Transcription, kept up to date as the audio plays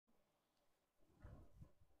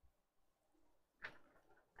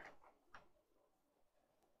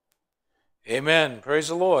Amen. Praise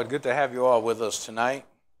the Lord. Good to have you all with us tonight.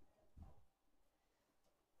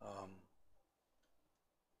 Let's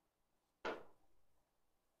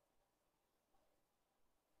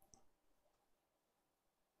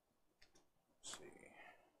see.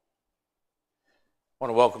 I want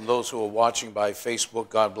to welcome those who are watching by Facebook.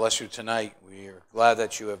 God bless you tonight. We are glad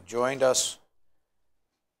that you have joined us.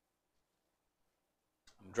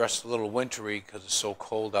 I'm dressed a little wintry because it's so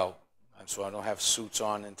cold out, and so I don't have suits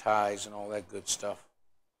on and ties and all that good stuff.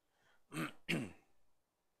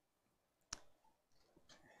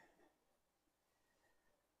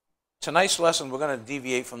 Tonight's lesson, we're going to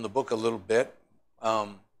deviate from the book a little bit, but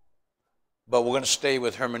we're going to stay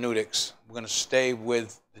with hermeneutics. We're going to stay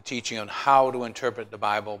with the teaching on how to interpret the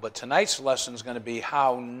Bible, but tonight's lesson is going to be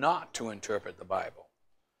how not to interpret the Bible.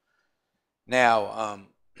 Now,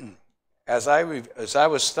 as I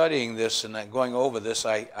was studying this and going over this,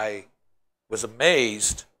 I was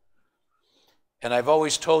amazed, and I've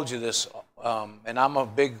always told you this, and I'm a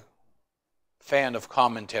big fan of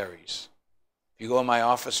commentaries. If you go in my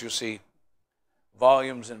office, you'll see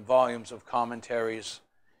volumes and volumes of commentaries.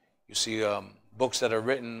 You see books that are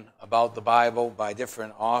written about the Bible by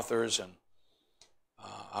different authors, and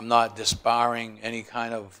I'm not disbarring any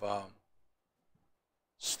kind of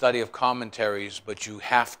study of commentaries, but you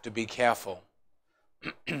have to be careful.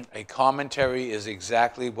 A commentary is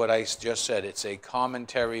exactly what I just said. It's a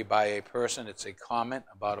commentary by a person. It's a comment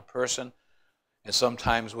about a person. And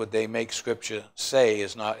sometimes what they make Scripture say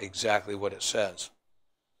is not exactly what it says.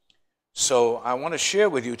 So I want to share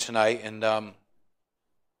with you tonight, and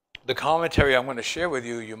the commentary I'm going to share with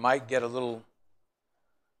you, you might get a little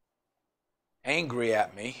angry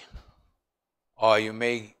at me, or you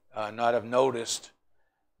may not have noticed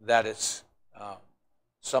that it's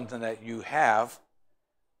something that you have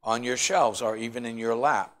on your shelves or even in your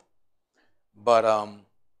lap. But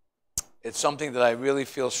it's something that I really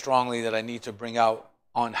feel strongly that I need to bring out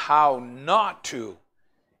on how not to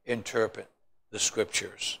interpret the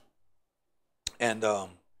Scriptures. And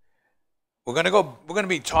we're going to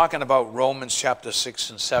be talking about Romans chapter 6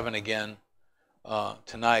 and 7 again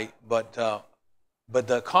tonight. But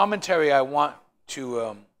the commentary I want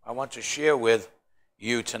to share with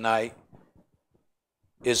you tonight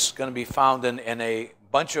is going to be found in a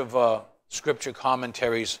bunch of Scripture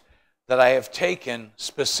commentaries that I have taken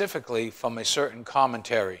specifically from a certain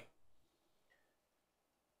commentary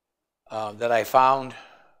that I found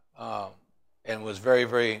and was very,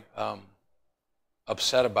 very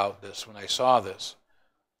upset about this when I saw this.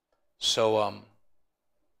 So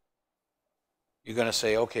you're going to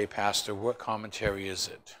say, okay, Pastor, what commentary is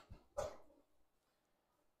it?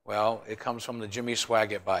 Well, it comes from the Jimmy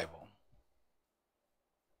Swaggart Bible.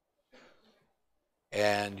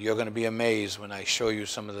 And you're going to be amazed when I show you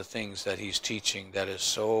some of the things that he's teaching that is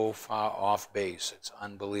so far off base. It's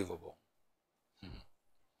unbelievable.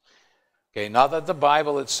 Okay, not that the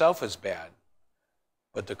Bible itself is bad,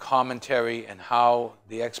 but the commentary and how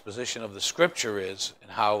the exposition of the Scripture is and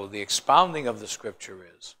how the expounding of the Scripture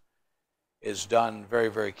is done very,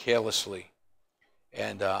 very carelessly.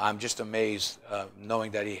 And I'm just amazed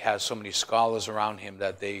knowing that he has so many scholars around him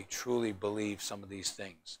that they truly believe some of these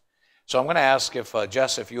things. So I'm going to ask if,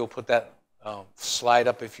 Jess, if you'll put that slide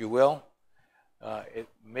up, if you will. It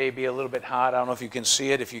may be a little bit hard. I don't know if you can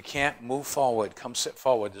see it. If you can't, move forward. Come sit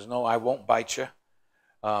forward. I won't bite you.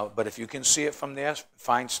 But if you can see it from there,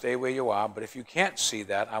 fine, stay where you are. But if you can't see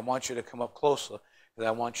that, I want you to come up closer because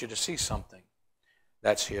I want you to see something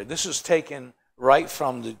that's here. This is taken right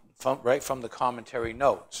from the commentary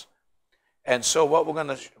notes. And so what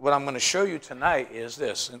I'm going to show you tonight is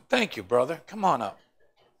this. And thank you, brother. Come on up.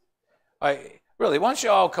 Really, why don't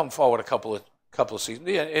you all come forward a couple of seasons?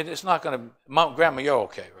 Yeah, it's not going to, Grandma, you're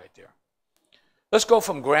okay right there. Let's go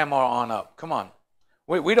from Grandma on up. Come on.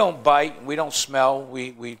 We don't bite, we don't smell.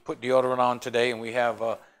 We put deodorant on today, and we have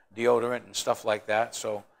deodorant and stuff like that.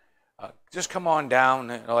 So just come on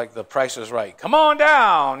down, like The Price is Right. Come on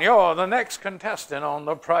down. You're the next contestant on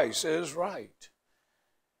The Price is Right.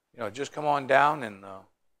 Just come on down, and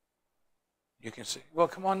you can see. Well,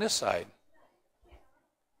 come on this side.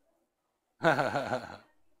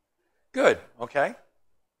 Good, okay.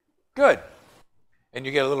 Good. And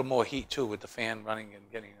you get a little more heat, too, with the fan running and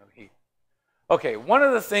getting heat. Okay, one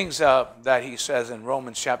of the things that he says in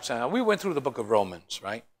Romans chapter 7, we went through the book of Romans,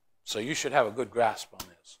 right? So you should have a good grasp on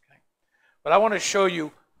this, okay? But I want to show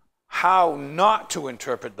you how not to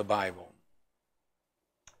interpret the Bible.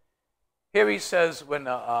 Here he says,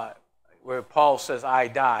 where Paul says, I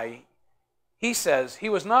die, he says he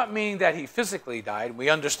was not meaning that he physically died. We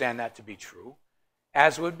understand that to be true,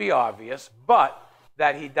 as would be obvious, but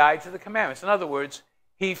that he died to the commandments. In other words,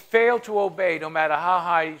 He failed to obey no matter how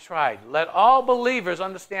hard he tried. Let all believers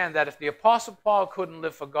understand that if the Apostle Paul couldn't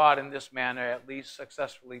live for God in this manner, at least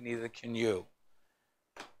successfully, neither can you.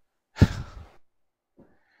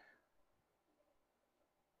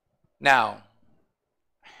 Now,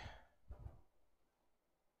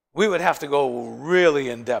 we would have to go really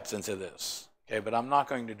in depth into this, okay? But I'm not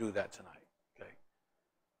going to do that tonight, okay?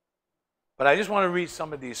 But I just want to read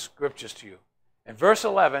some of these scriptures to you. In verse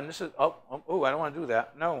 11, this is, I don't want to do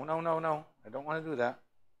that. No. I don't want to do that.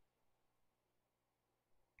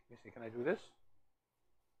 Let me see, can I do this?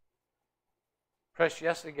 Press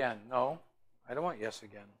yes again. No, I don't want yes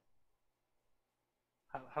again.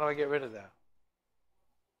 How do I get rid of that?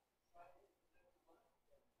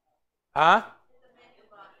 Huh?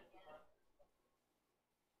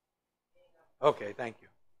 Okay, thank you.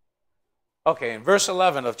 Okay, in verse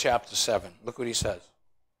 11 of chapter 7, look what he says.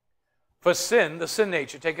 For sin, the sin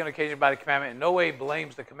nature, taken occasion by the commandment, in no way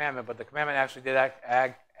blames the commandment, but the commandment actually did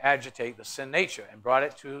agitate the sin nature and brought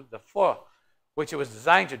it to the fore, which it was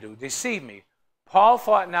designed to do, deceive me. Paul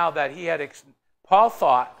thought now that he had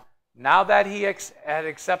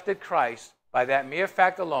accepted Christ, by that mere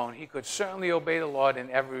fact alone, he could certainly obey the Lord in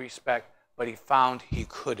every respect, but he found he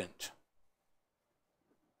couldn't.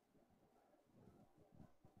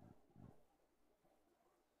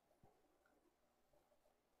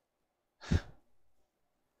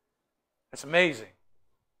 It's amazing.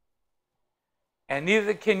 And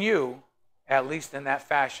neither can you, at least in that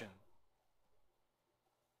fashion.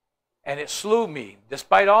 And it slew me.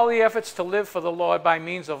 Despite all the efforts to live for the Lord by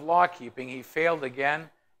means of law-keeping, he failed again,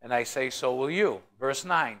 and I say, so will you. Verse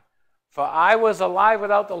 9. For I was alive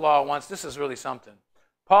without the law once. This is really something.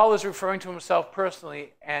 Paul is referring to himself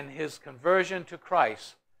personally and his conversion to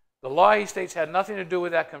Christ. The law, he states, had nothing to do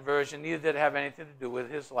with that conversion, neither did it have anything to do with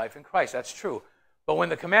his life in Christ. That's true. But when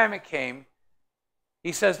the commandment came,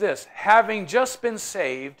 he says this, having just been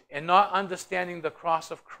saved and not understanding the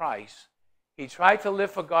cross of Christ, he tried to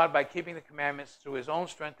live for God by keeping the commandments through his own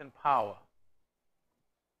strength and power.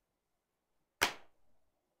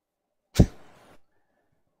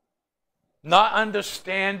 Not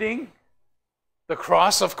understanding the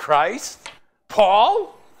cross of Christ?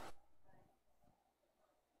 Paul?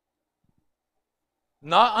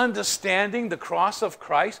 Not understanding the cross of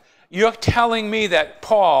Christ? You're telling me that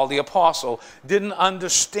Paul, the apostle, didn't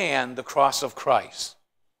understand the cross of Christ.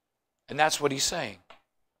 And that's what he's saying.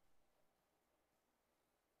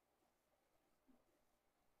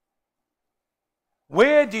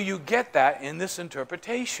 Where do you get that in this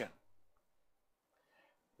interpretation?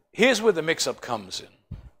 Here's where the mix-up comes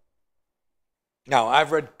in. Now,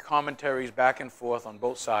 I've read commentaries back and forth on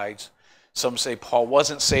both sides. Some say Paul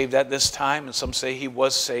wasn't saved at this time, and some say he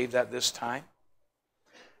was saved at this time.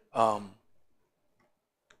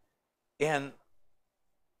 And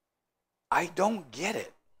I don't get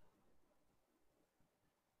it.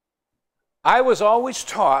 I was always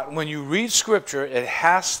taught when you read Scripture, it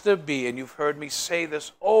has to be, and you've heard me say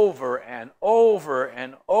this over and over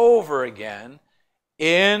and over again,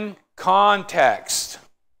 in context.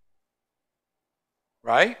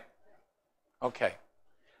 Right? Okay.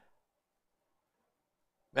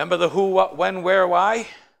 Remember the who, what, when, where, why?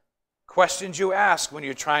 Questions you ask when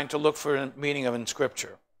you're trying to look for a meaning of in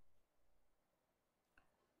Scripture.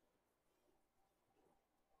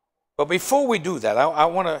 But before we do that,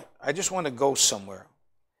 I just want to go somewhere.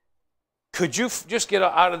 Could you just get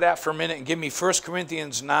out of that for a minute and give me 1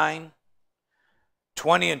 Corinthians 9,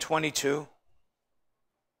 20 and 22?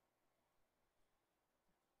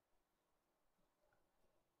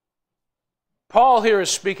 Paul here is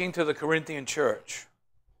speaking to the Corinthian church.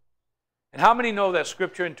 And how many know that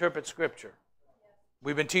Scripture interprets Scripture?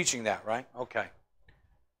 We've been teaching that, right? Okay.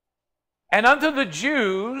 And unto the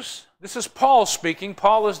Jews, this is Paul speaking.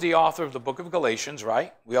 Paul is the author of the book of Galatians,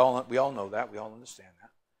 right? We all know that. We all understand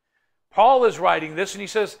that. Paul is writing this, and he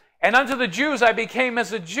says, and unto the Jews I became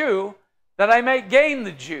as a Jew, that I might gain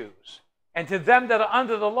the Jews. And to them that are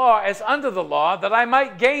under the law, as under the law, that I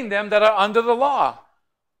might gain them that are under the law.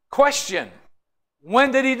 Question,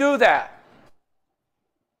 when did he do that?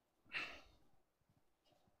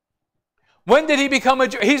 When did he become a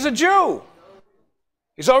Jew? He's a Jew.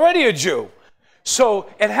 He's already a Jew. So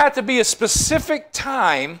it had to be a specific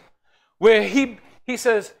time where he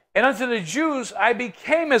says, and unto the Jews I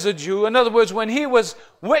became as a Jew. In other words, when he was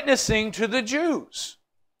witnessing to the Jews,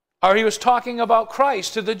 or he was talking about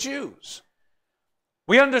Christ to the Jews.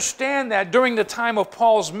 We understand that during the time of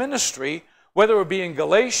Paul's ministry, whether it be in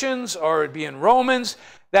Galatians or it be in Romans,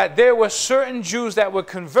 that there were certain Jews that were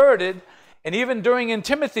converted. And even during in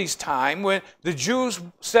Timothy's time, when the Jews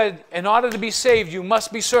said, in order to be saved, you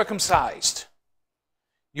must be circumcised.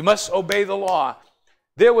 You must obey the law.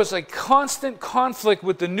 There was a constant conflict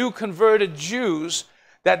with the new converted Jews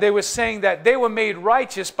that they were saying that they were made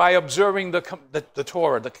righteous by observing the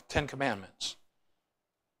Torah, the Ten Commandments.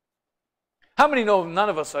 How many know none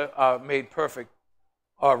of us are made perfect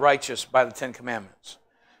or righteous by the Ten Commandments?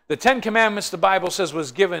 The Ten Commandments, the Bible says,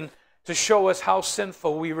 was given to show us how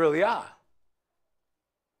sinful we really are.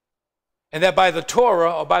 And that by the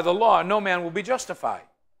Torah or by the law, no man will be justified.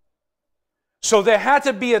 So there had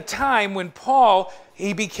to be a time when Paul,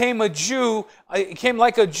 he became a Jew, he came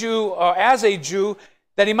like a Jew or as a Jew,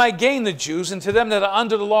 that he might gain the Jews, and to them that are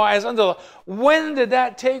under the law as under the law. When did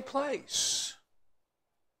that take place?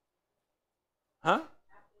 Huh?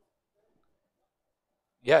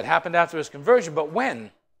 Yeah, it happened after his conversion, but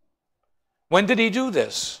when? When did he do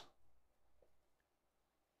this?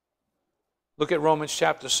 Look at Romans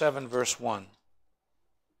chapter 7, verse 1.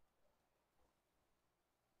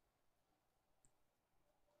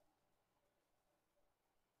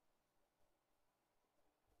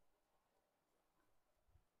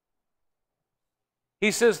 He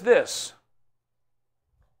says this,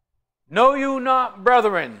 "Know you not,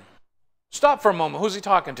 brethren." Stop for a moment. Who's he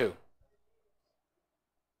talking to?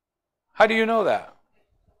 How do you know that?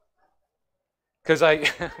 Because I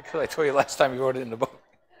told you last time you wrote it in the book.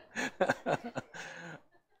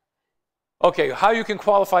 Okay, how you can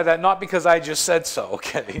qualify that, not because I just said so,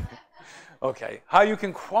 okay? Okay, how you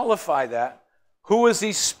can qualify that, who is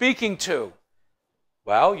he speaking to?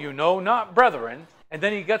 Well, you know not, brethren. And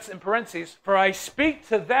then he gets in parentheses, "For I speak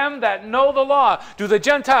to them that know the law." Do the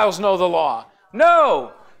Gentiles know the law?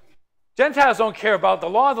 No. Gentiles don't care about the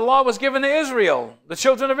law. The law was given to Israel, the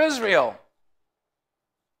children of Israel.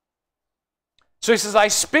 So he says, "I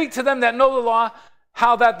speak to them that know the law,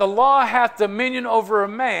 how that the law hath dominion over a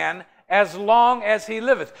man as long as he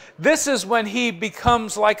liveth." This is when he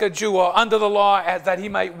becomes like a Jew or under the law, as that he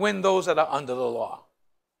might win those that are under the law.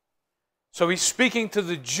 So he's speaking to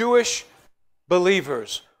the Jewish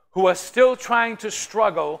believers who are still trying to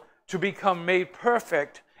struggle to become made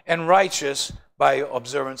perfect and righteous by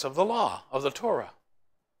observance of the law, of the Torah.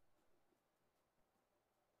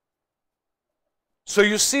 So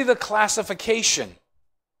you see the classification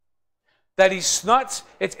that he's not,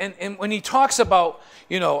 and when he talks about,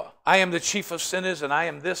 I am the chief of sinners and I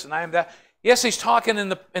am this and I am that, yes, he's talking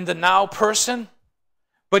in the now person,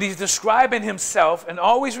 but he's describing himself, and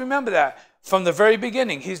always remember that, from the very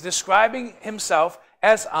beginning, he's describing himself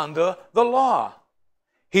as under the law.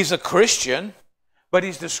 He's a Christian, but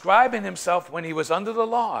he's describing himself when he was under the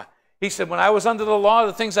law. He said, when I was under the law,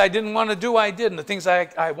 the things I didn't want to do, I did, and the things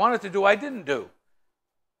I wanted to do, I didn't do.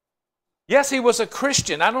 Yes, he was a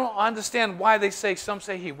Christian. I don't understand why some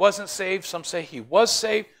say he wasn't saved, some say he was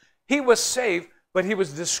saved. He was saved, but he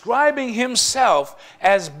was describing himself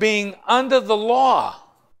as being under the law.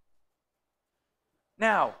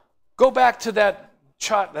 Now, go back to that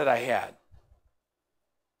chart that I had.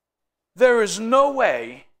 There is no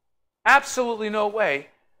way, absolutely no way,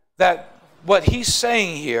 that what he's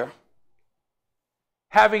saying here,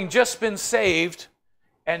 having just been saved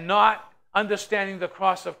and not understanding the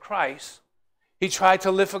cross of Christ, he tried to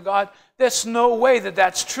live for God. There's no way that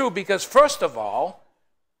that's true, because first of all,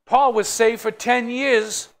 Paul was saved for 10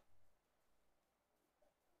 years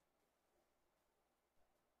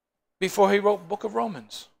before he wrote the book of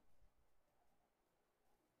Romans.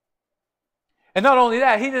 And not only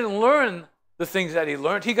that, he didn't learn the things that he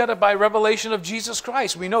learned. He got it by revelation of Jesus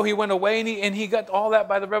Christ. We know he went away and he got all that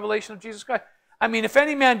by the revelation of Jesus Christ. I mean, if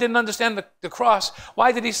any man didn't understand the cross,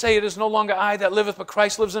 why did he say, "It is no longer I that liveth, but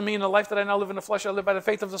Christ lives in me, and the life that I now live in the flesh, I live by the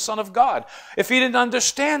faith of the Son of God"? If he didn't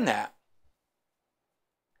understand that,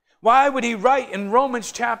 why would he write in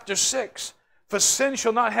Romans chapter 6, "For sin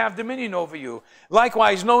shall not have dominion over you"?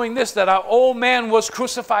 Likewise, knowing this, that our old man was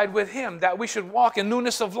crucified with him, that we should walk in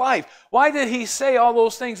newness of life. Why did he say all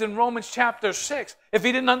those things in Romans chapter 6 if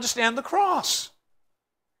he didn't understand the cross?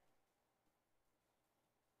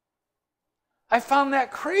 I found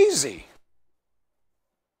that crazy.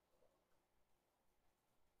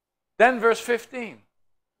 Then verse 15.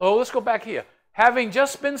 Oh, let's go back here. "Having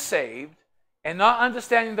just been saved, and not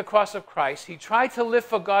understanding the cross of Christ, he tried to live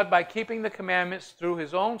for God by keeping the commandments through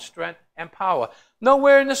his own strength and power."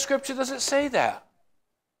 Nowhere in the scripture does it say that.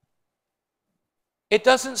 It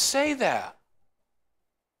doesn't say that.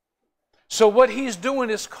 So what he's doing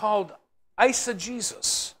is called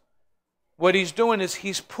eisegesis. What he's doing is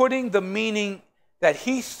he's putting the meaning that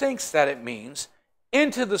he thinks that it means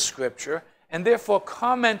into the scripture and therefore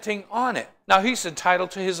commenting on it. Now, he's entitled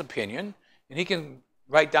to his opinion, and he can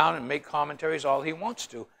write down and make commentaries all he wants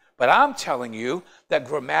to. But I'm telling you that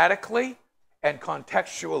grammatically and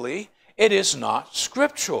contextually It is not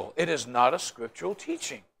scriptural. It is not a scriptural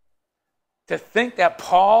teaching. To think that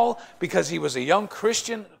Paul, because he was a young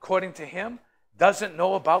Christian, according to him, doesn't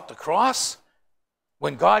know about the cross,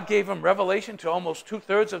 when God gave him revelation to almost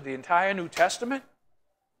 2/3 of the entire New Testament?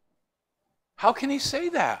 How can he say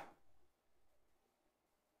that?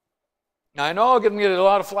 Now, I know I'm going to get a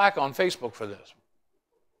lot of flack on Facebook for this.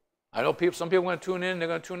 I know some people are going to tune in, they're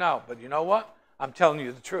going to tune out. But you know what? I'm telling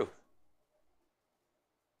you the truth.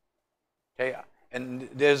 Okay? And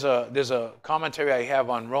there's a commentary I have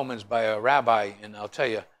on Romans by a rabbi, and I'll tell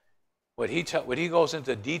you, what he goes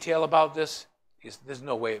into detail about this, there's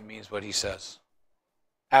no way it means what he says.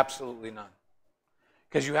 Absolutely none.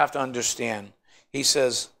 Because you have to understand. He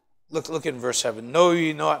says, look in verse 7. Know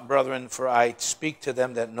ye not, brethren, for I speak to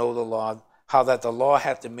them that know the law, how that the law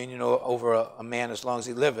hath dominion over a man as long as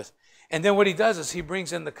he liveth. And then what he does is he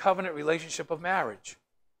brings in the covenant relationship of marriage.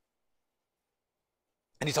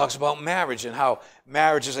 And he talks about marriage and how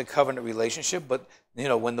marriage is a covenant relationship, but you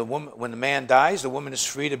know, when the man dies, the woman is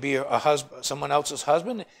free to be a husband, someone else's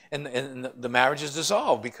husband, and the marriage is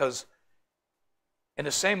dissolved. Because in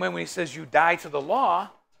the same way, when he says you die to the law,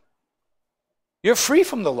 you're free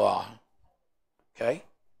from the law. Okay?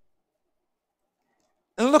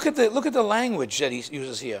 And look at the language that he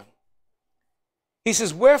uses here. He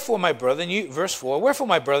says, wherefore, my brethren, verse 4, wherefore,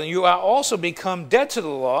 my brethren, you are also become dead to the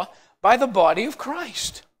law by the body of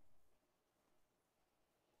Christ.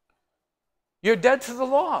 You're dead to the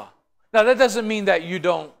law. Now, that doesn't mean that you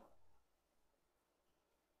don't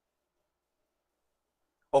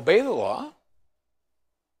obey the law,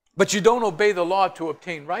 but you don't obey the law to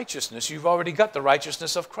obtain righteousness. You've already got the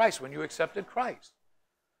righteousness of Christ when you accepted Christ.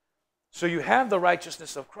 So you have the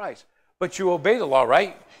righteousness of Christ, but you obey the law,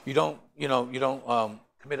 right? You don't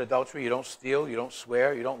commit adultery, you don't steal, you don't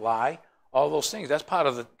swear, you don't lie. All those things, that's part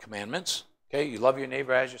of the commandments. Okay, you love your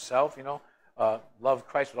neighbor as yourself, love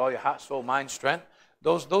Christ with all your heart, soul, mind, strength.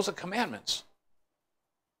 Those are commandments.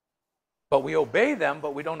 But we obey them,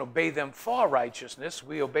 but we don't obey them for righteousness.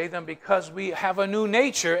 We obey them because we have a new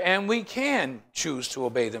nature and we can choose to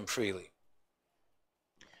obey them freely.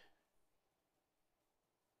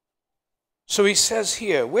 So he says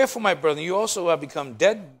here, wherefore, my brethren, you also have become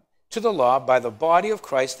dead to the law by the body of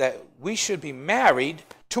Christ, that we should be married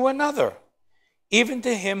to another, even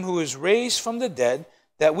to him who is raised from the dead,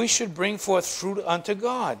 that we should bring forth fruit unto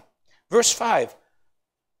God. Verse 5.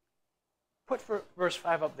 Put verse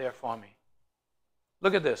 5 up there for me.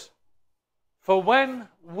 Look at this. For when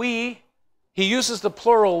he uses the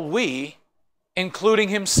plural we, including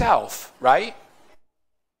himself, right?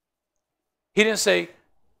 He didn't say,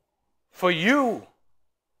 for you.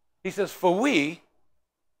 He says, for we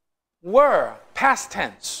were, past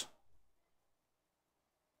tense.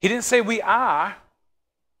 He didn't say we are.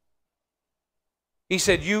 He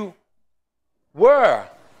said you were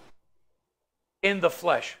in the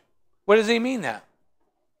flesh. What does he mean that?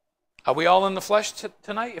 Are we all in the flesh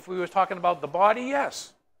tonight? If we were talking about the body,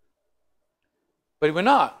 yes. But we're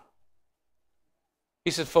not.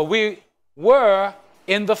 He said, for we were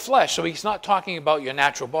in the flesh. So he's not talking about your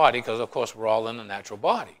natural body, because of course we're all in the natural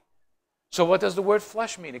body. So what does the word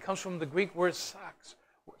flesh mean? It comes from the Greek word sarx,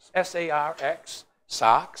 S-A-R-X,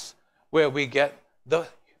 sarx, where we get the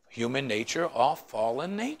human nature or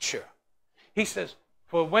fallen nature. He says,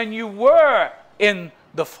 for when you were in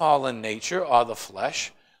the fallen nature or the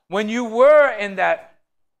flesh, when you were in that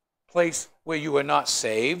place where you were not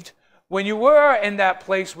saved, when you were in that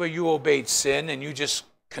place where you obeyed sin and you just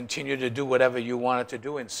continued to do whatever you wanted to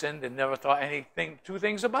do and sinned and never thought two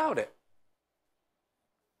things about it.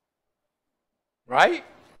 Right?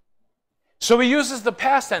 So he uses the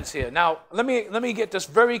past tense here. Now, let me get this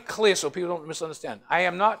very clear so people don't misunderstand. I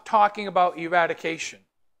am not talking about eradication.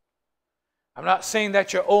 I'm not saying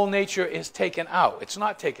that your old nature is taken out. It's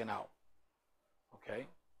not taken out. Okay?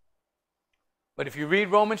 But if you read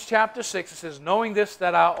Romans chapter 6, it says, knowing this,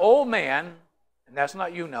 that our old man, and that's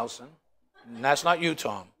not you, Nelson, and that's not you,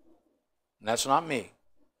 Tom, and that's not me.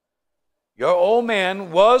 Your old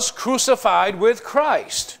man was crucified with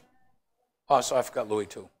Christ. Oh, so I forgot Louis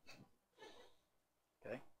too.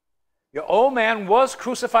 Okay? Your old man was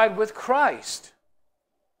crucified with Christ.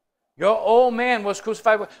 Your old man was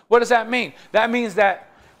crucified with... What does that mean? That means that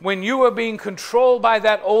when you were being controlled by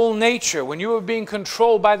that old nature, when you were being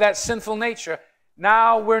controlled by that sinful nature,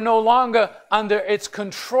 now we're no longer under its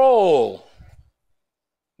control.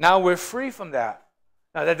 Now we're free from that.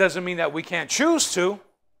 Now that doesn't mean that we can't choose to.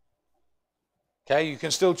 Okay, you can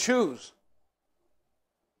still choose.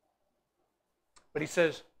 But he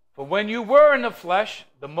says, for when you were in the flesh,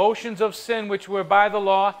 the motions of sin which were by the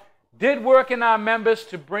law did work in our members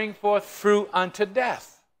to bring forth fruit unto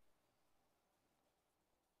death.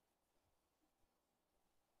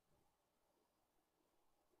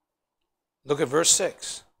 Look at verse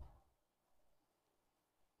 6.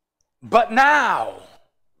 But now,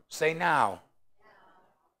 say now,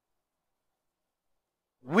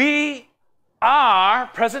 we are,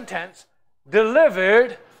 present tense,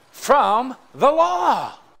 delivered from the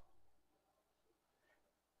law.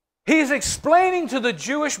 He's explaining to the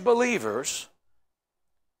Jewish believers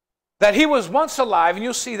that he was once alive, and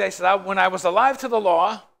you'll see they said, when I was alive to the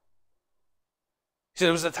law, he said,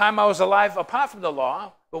 it was the time I was alive apart from the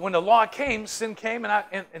law, but when the law came, sin came,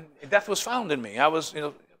 and death was found in me.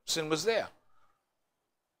 Sin was there.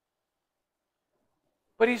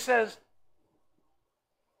 But he says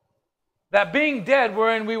that being dead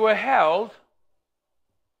wherein we were held,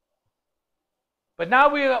 but now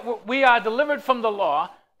we are delivered from the law,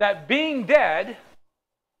 that being dead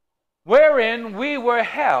wherein we were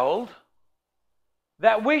held,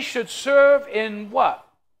 that we should serve in what?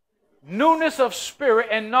 Newness of spirit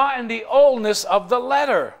and not in the oldness of the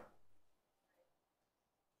letter.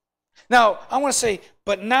 Now, I want to say,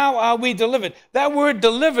 but now are we delivered. That word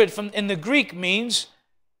delivered in the Greek means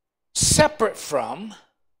separate from,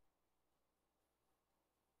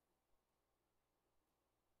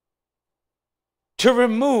 to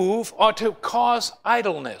remove, or to cause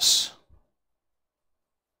idleness.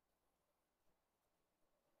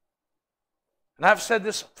 And I've said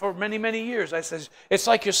this for many, many years. I said, it's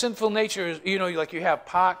like your sinful nature, like you have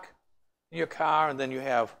park in your car, and then you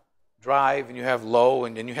have drive, and you have low,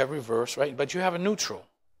 and then you have reverse, right? But you have a neutral.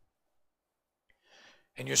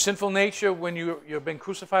 And your sinful nature, when you've been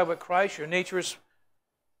crucified with Christ, your nature is,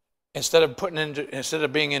 instead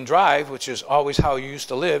of being in drive, which is always how you used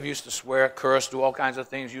to live, you used to swear, curse, do all kinds of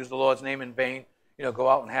things, use the Lord's name in vain, go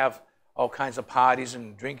out and have all kinds of parties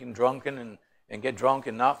and drinking, drunken, and get drunk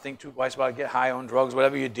and not think twice about it, get high on drugs,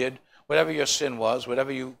 whatever you did, whatever your sin was,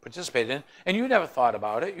 whatever you participated in, and you never thought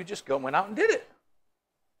about it. You just went out and did it.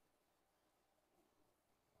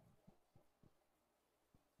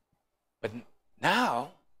 But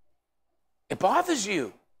now, it bothers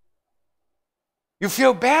you. You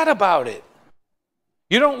feel bad about it.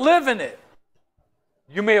 You don't live in it.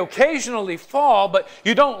 You may occasionally fall, but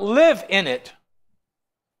you don't live in it.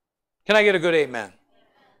 Can I get a good amen?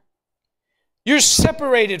 You're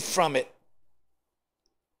separated from it.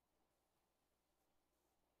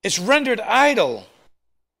 It's rendered idle.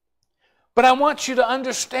 But I want you to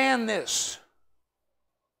understand this.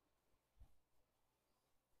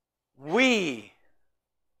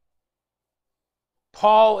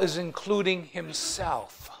 Paul is including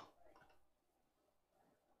himself.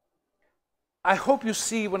 I hope you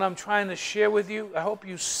see what I'm trying to share with you. I hope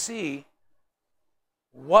you see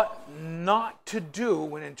what not to do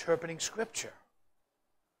when interpreting Scripture.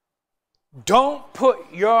 Don't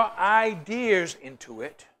put your ideas into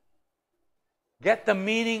it. Get the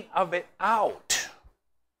meaning of it out.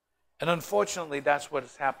 And unfortunately, that's what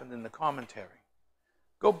has happened in the commentary.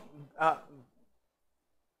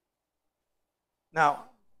 Now,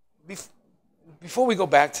 before we go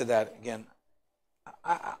back to that again,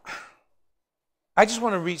 I just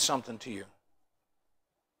want to read something to you.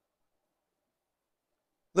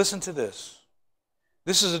 Listen to this.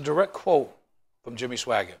 This is a direct quote from Jimmy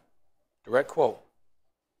Swaggart. Direct quote.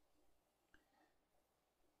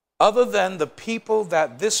 Other than the people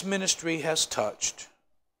that this ministry has touched,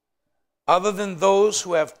 other than those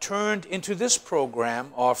who have turned into this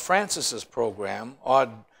program, or Francis's program, or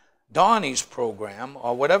Donnie's program,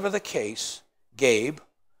 or whatever the case, Gabe,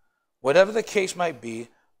 whatever the case might be,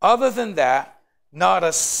 other than that, not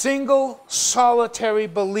a single solitary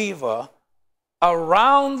believer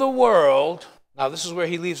around the world, now this is where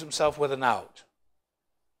he leaves himself with an out,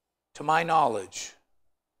 to my knowledge,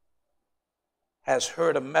 has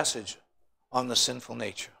heard a message on the sinful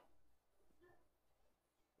nature.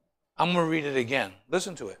 I'm going to read it again.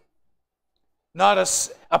 Listen to it.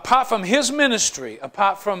 Apart from his ministry,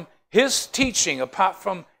 apart from his teaching, apart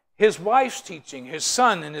from his wife's teaching, his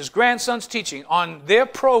son and his grandson's teaching on their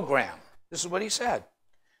program, this is what he said.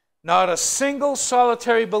 Not a single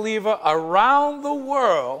solitary believer around the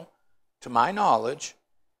world, to my knowledge,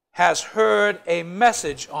 has heard a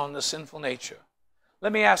message on the sinful nature.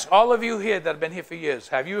 Let me ask all of you here that have been here for years,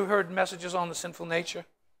 have you heard messages on the sinful nature?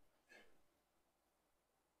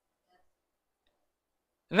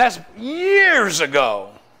 And that's years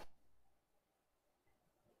ago.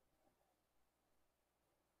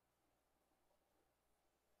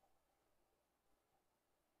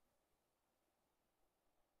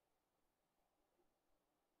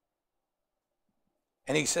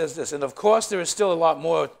 And he says this, and of course there is still a lot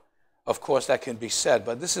more, of course, that can be said,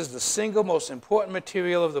 but this is the single most important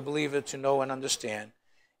material of the believer to know and understand.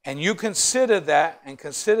 And you consider that,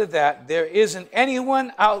 there isn't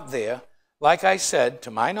anyone out there like I said,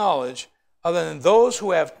 to my knowledge, other than those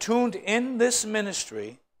who have tuned in this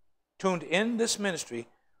ministry,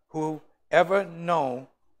 who ever know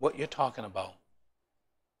what you're talking about.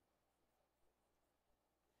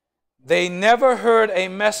 They never heard a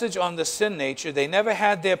message on the sin nature. They never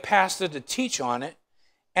had their pastor to teach on it.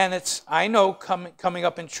 And it's, I know, coming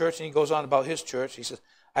up in church, and he goes on about his church. He says,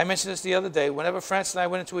 I mentioned this the other day. Whenever Francis and I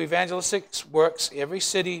went into evangelistic works, every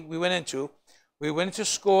city we went into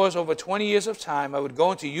scores over 20 years of time. I would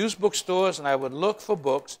go into used bookstores and I would look for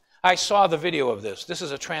books. I saw the video of this. This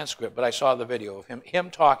is a transcript, but I saw the video of him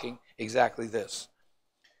talking exactly this.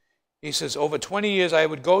 He says, over 20 years, I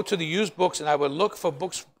would go to the used books and I would look for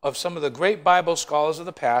books of some of the great Bible scholars of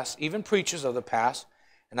the past, even preachers of the past.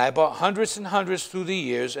 And I bought hundreds and hundreds through the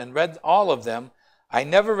years and read all of them. I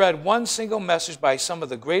never read one single message by some of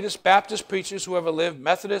the greatest Baptist preachers who ever lived,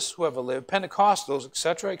 Methodists who ever lived, Pentecostals,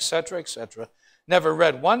 etc., etc., etc. Never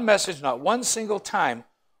read one message, not one single time,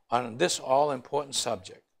 on this all-important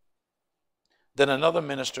subject. Then another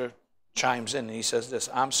minister chimes in and he says this,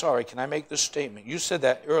 I'm sorry, can I make this statement? You said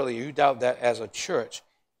that earlier, you doubt that as a church,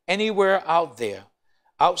 anywhere out there,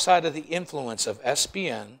 outside of the influence of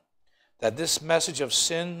SBN, that this message of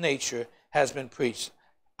sin nature has been preached.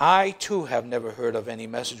 I too have never heard of any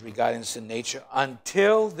message regarding sin nature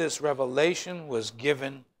until this revelation was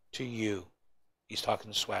given to you. He's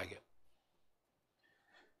talking to Swaggart.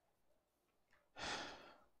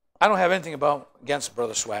 I don't have anything against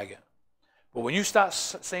Brother Swaggart. But when you start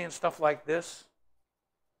saying stuff like this,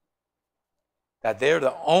 that they're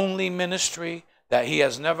the only ministry that he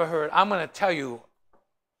has never heard, I'm going to tell you,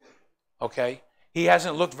 okay, he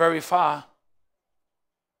hasn't looked very far.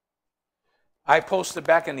 I posted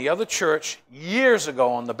back in the other church years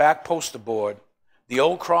ago on the back poster board, The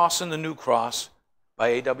Old Cross and the New Cross by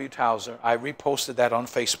A.W. Towser. I reposted that on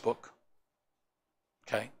Facebook.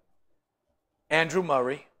 Okay. Andrew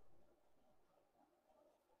Murray.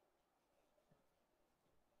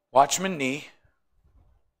 Watchman Nee,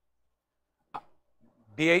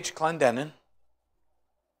 B.H. Clendenin,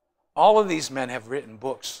 all of these men have written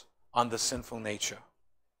books on the sinful nature.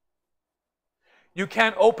 You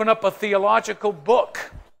can't open up a theological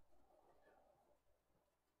book.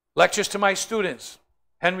 Lectures to my students,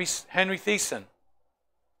 Henry Thiessen,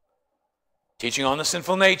 teaching on the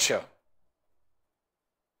sinful nature.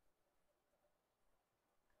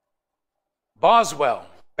 Boswell,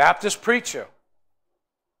 Baptist preacher.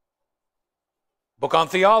 Book on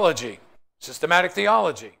theology, systematic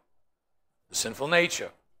theology, the sinful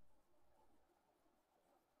nature.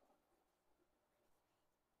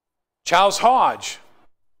 Charles Hodge,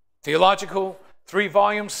 theological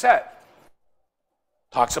 3-volume set,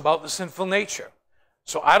 talks about the sinful nature.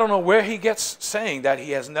 So I don't know where he gets saying that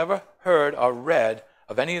he has never heard or read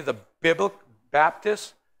of any of the biblical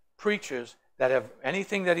Baptist preachers that have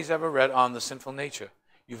anything that he's ever read on the sinful nature.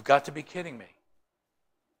 You've got to be kidding me.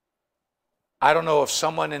 I don't know if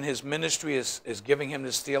someone in his ministry is giving him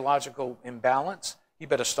this theological imbalance. He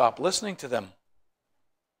better stop listening to them.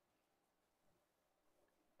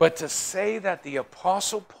 But to say that the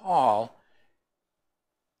Apostle Paul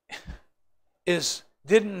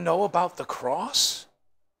didn't know about the cross?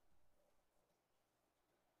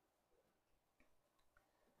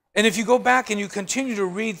 And if you go back and you continue to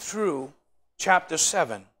read through chapter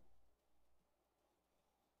 7,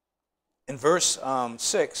 in verse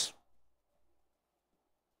 6,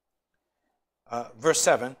 verse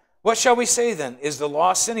 7, what shall we say then? Is the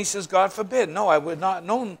law sin? He says, God forbid. No, I would not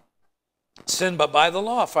known sin but by the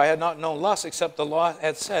law, for I had not known lust, except the law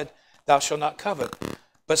had said, thou shalt not covet.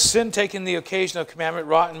 But sin, taking the occasion of commandment,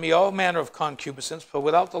 wrought in me all manner of concupiscence, for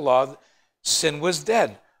without the law sin was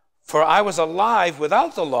dead. For I was alive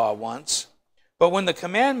without the law once, but when the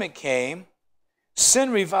commandment came,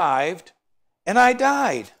 sin revived, and I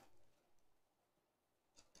died.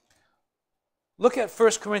 Look at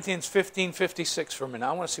 1 Corinthians 15:56 for a minute.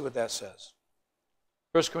 I want to see what that says.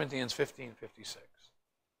 1 Corinthians 15:56.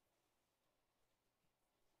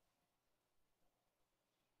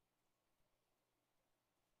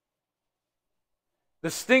 The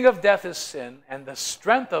sting of death is sin, and the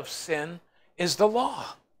strength of sin is the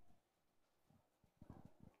law.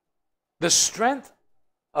 The strength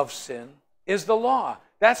of sin is the law.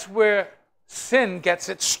 That's where sin gets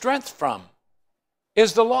its strength from,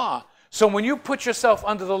 is the law. So when you put yourself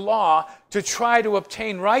under the law to try to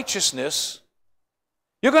obtain righteousness,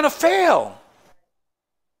 you're going to fail.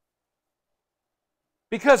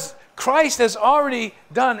 Because Christ has already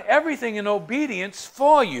done everything in obedience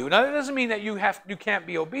for you. Now, that doesn't mean that you can't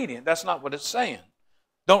be obedient. That's not what it's saying.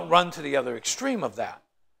 Don't run to the other extreme of that.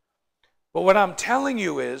 But what I'm telling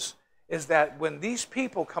you is is that when these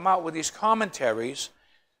people come out with these commentaries,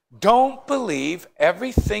 don't believe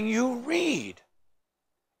everything you read.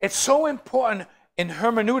 It's so important in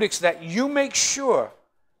hermeneutics that you make sure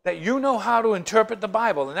that you know how to interpret the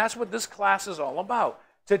Bible. And that's what this class is all about,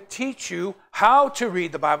 to teach you how to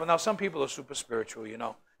read the Bible. Now, some people are super spiritual, you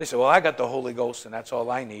know. They say, well, I got the Holy Ghost and that's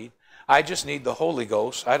all I need. I just need the Holy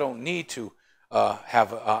Ghost. I don't need to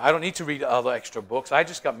I don't need to read other extra books. I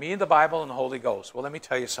just got me and the Bible and the Holy Ghost. Well, let me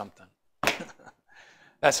tell you something.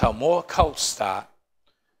 That's how more cults start,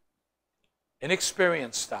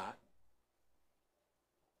 inexperienced start.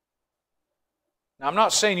 Now, I'm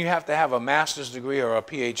not saying you have to have a master's degree or a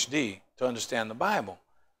PhD to understand the Bible.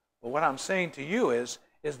 But what I'm saying to you is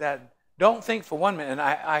that don't think for 1 minute, and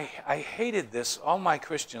I hated this all my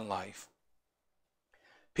Christian life.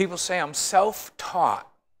 People say I'm self-taught.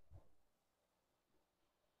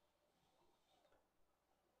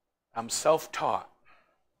 I'm self-taught.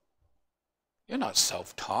 You're not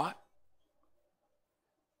self-taught.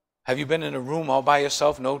 Have you been in a room all by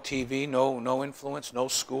yourself, no TV, no influence, no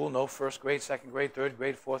school, no first grade, second grade, third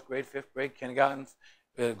grade, fourth grade, fifth grade, kindergarten,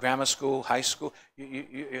 grammar school, high school?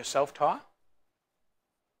 You're self-taught?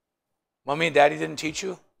 Mommy and daddy didn't teach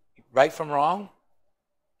you right from wrong?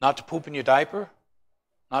 Not to poop in your diaper?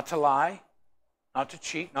 Not to lie? Not to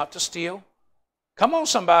cheat? Not to steal? Come on,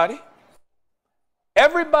 somebody.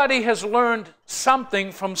 Everybody has learned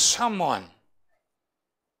something from someone.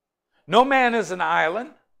 No man is an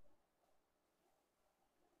island.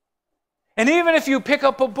 And even if you pick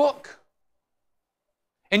up a book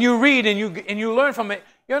and you read and you learn from it,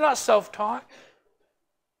 you're not self-taught.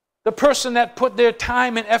 The person that put their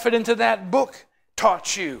time and effort into that book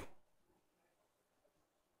taught you.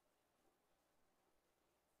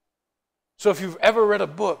 So if you've ever read a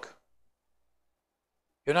book,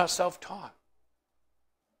 you're not self-taught.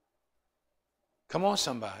 Come on,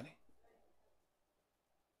 somebody.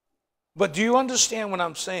 But do you understand what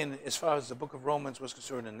I'm saying as far as the book of Romans was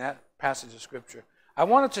concerned in that passage of Scripture? I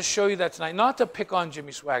wanted to show you that tonight, not to pick on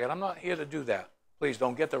Jimmy Swaggart. I'm not here to do that. Please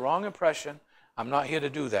don't get the wrong impression. I'm not here to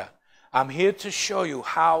do that. I'm here to show you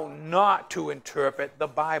how not to interpret the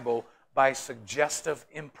Bible by suggestive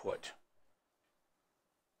input.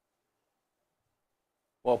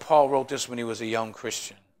 Well, Paul wrote this when he was a young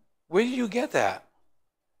Christian. Where did you get that?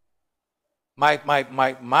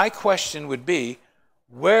 My question would be,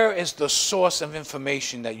 where is the source of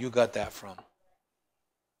information that you got that from?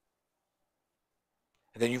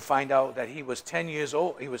 And then you find out that he was 10 years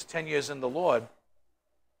old. He was 10 years in the Lord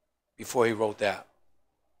before he wrote that.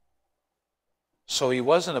 So he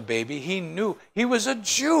wasn't a baby. He knew. He was a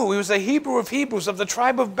Jew. He was a Hebrew of Hebrews of the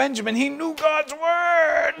tribe of Benjamin. He knew God's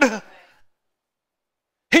word.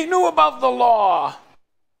 He knew about the law.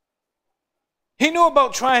 He knew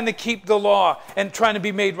about trying to keep the law and trying to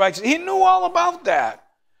be made righteous. He knew all about that.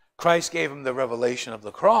 Christ gave him the revelation of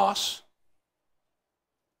the cross.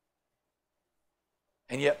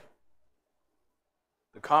 And yet,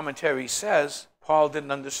 the commentary says Paul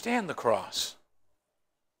didn't understand the cross.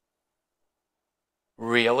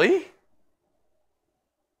 Really?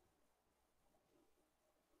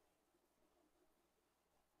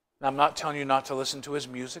 Now, I'm not telling you not to listen to his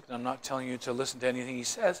music. I'm not telling you to listen to anything he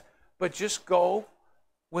says. But just go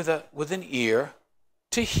with an ear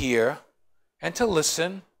to hear and to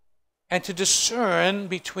listen and to discern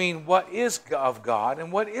between what is of God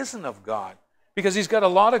and what isn't of God. Because he's got a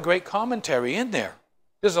lot of great commentary in there.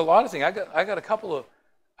 There's a lot of things. I got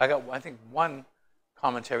I think one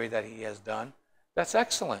commentary that he has done that's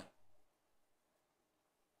excellent.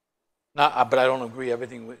 But I don't agree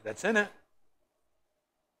everything that's in it.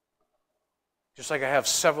 Just like I have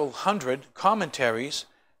several hundred commentaries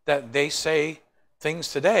that they say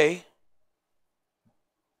things today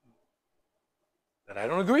that I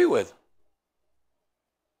don't agree with.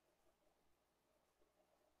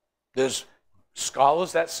 There's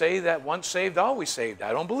scholars that say that once saved, always saved.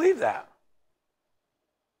 I don't believe that.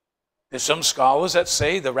 There's some scholars that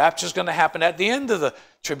say the rapture is going to happen at the end of the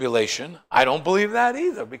tribulation. I don't believe that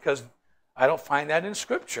either because I don't find that in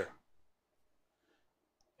Scripture.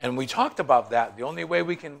 And we talked about that. The only way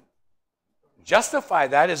we can justify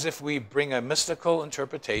that is if we bring a mystical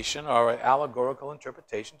interpretation or an allegorical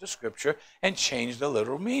interpretation to Scripture and change the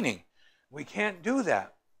literal meaning. We can't do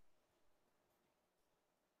that.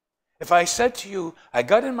 If I said to you, I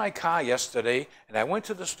got in my car yesterday and I went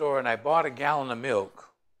to the store and I bought a gallon of milk,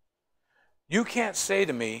 you can't say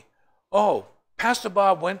to me, oh, Pastor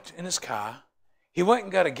Bob went in his car, he went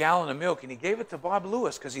and got a gallon of milk and he gave it to Bob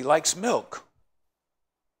Lewis because he likes milk.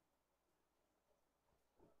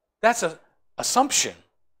 That's an assumption.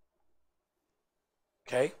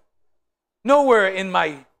 Okay? Nowhere in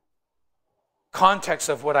my context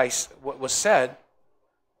of what was said,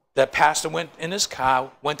 that pastor went in his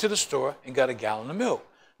car, went to the store, and got a gallon of milk.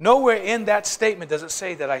 Nowhere in that statement does it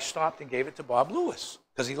say that I stopped and gave it to Bob Lewis,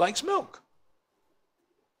 because he likes milk.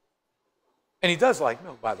 And he does like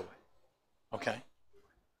milk, by the way. Okay?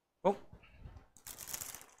 Well,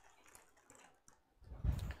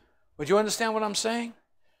 would you understand what I'm saying?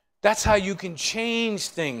 That's how you can change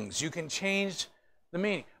things. You can change the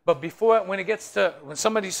meaning. But when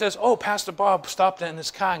somebody says, oh, Pastor Bob stopped in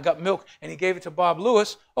his car and got milk and he gave it to Bob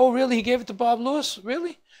Lewis. Oh, really? He gave it to Bob Lewis?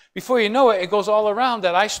 Really? Before you know it, it goes all around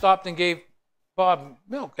that I stopped and gave Bob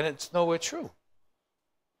milk, and it's nowhere true.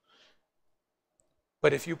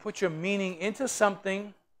 But if you put your meaning into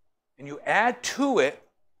something and you add to it,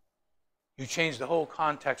 you change the whole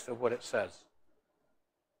context of what it says.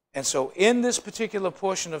 And so in this particular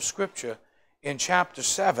portion of Scripture, in chapter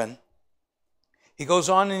 7, he goes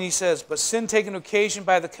on and he says, but sin taken occasion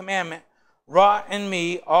by the commandment wrought in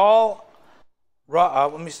me all,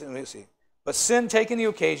 let me see. But sin taken the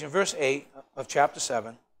occasion, verse 8 of chapter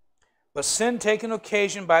 7, but sin taken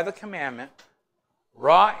occasion by the commandment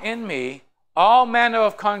wrought in me all manner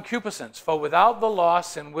of concupiscence, for without the law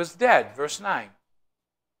sin was dead. Verse 9.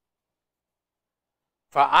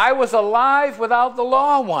 For I was alive without the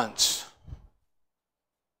law once.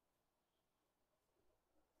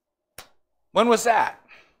 When was that?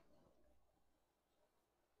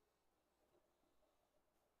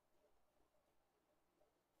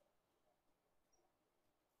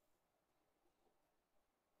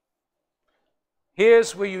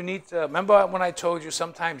 Here's where you need to, remember when I told you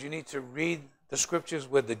sometimes you need to read the scriptures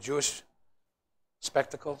with the Jewish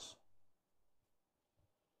spectacles?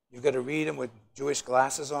 You've got to read them with Jewish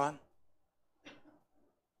glasses on.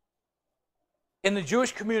 In the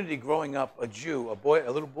Jewish community growing up, a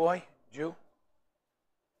little boy, Jew,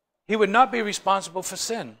 he would not be responsible for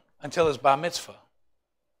sin until his bar mitzvah.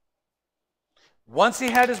 Once he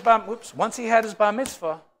had his bar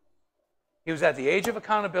mitzvah, he was at the age of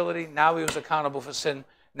accountability. Now he was accountable for sin.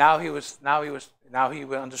 Now he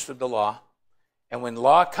understood the law. And when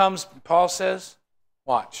law comes, Paul says,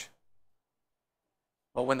 watch.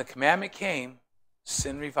 But when the commandment came,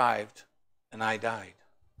 sin revived, and I died.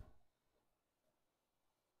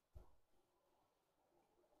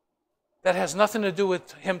 That has nothing to do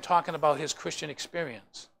with him talking about his Christian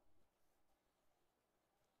experience.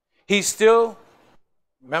 He's still,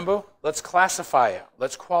 remember, let's classify it.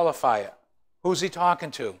 Let's qualify it. Who's he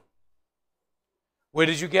talking to? Where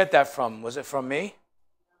did you get that from? Was it from me?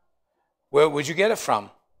 Where would you get it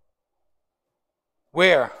from?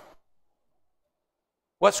 Where?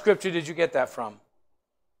 What scripture did you get that from?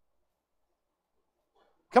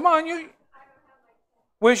 Come on,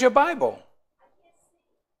 where's your Bible?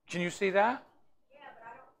 Can you see that? Yeah, but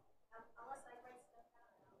I don't, unless I write stuff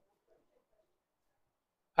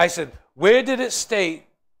down. I said, where did it state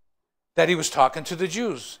that he was talking to the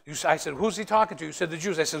Jews? I said, who's he talking to? You said the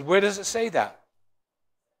Jews. I said, where does it say that?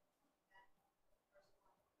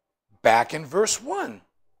 Back in verse 1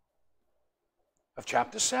 of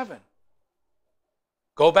chapter 7.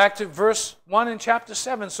 Go back to verse 1 in chapter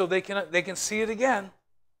 7 so they can see it again.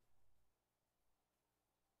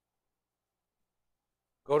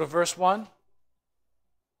 Go to verse 1.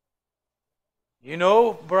 You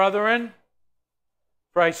know, brethren,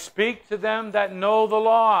 for I speak to them that know the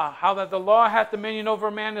law, how that the law hath dominion over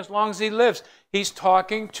a man as long as he lives. He's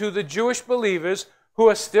talking to the Jewish believers who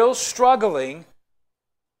are still struggling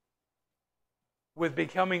with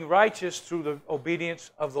becoming righteous through the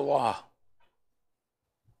obedience of the law.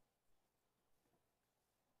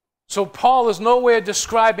 So Paul is nowhere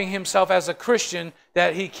describing himself as a Christian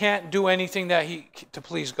that he can't do anything to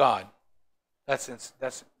please God. That's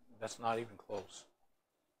not even close.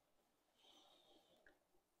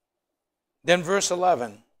 Then verse 10.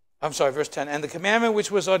 And the commandment which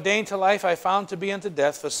was ordained to life I found to be unto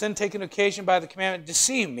death, for sin taken occasion by the commandment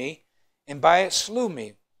deceived me, and by it slew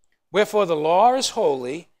me. Wherefore the law is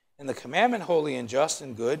holy, and the commandment holy and just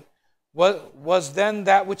and good. Was then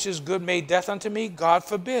that which is good made death unto me? God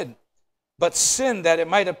forbid. But sin, that it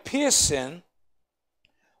might appear sin,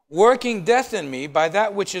 working death in me by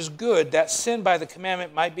that which is good, that sin by the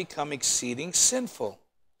commandment might become exceeding sinful.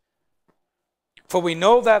 For we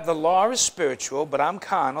know that the law is spiritual, but I'm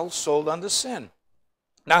carnal, sold under sin.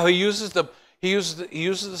 Now he uses the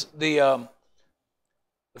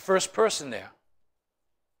first person there.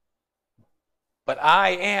 But I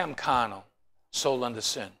am carnal, sold under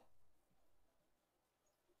sin.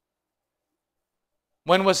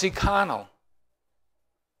 When was he carnal?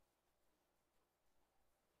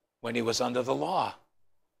 When he was under the law.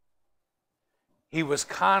 He was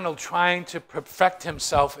carnal trying to perfect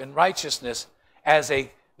himself in righteousness,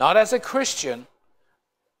 not as a Christian,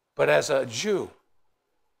 but as a Jew.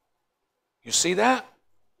 You see that?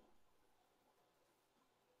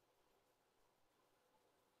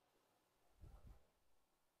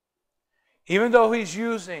 Even though he's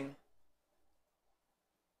using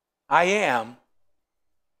I am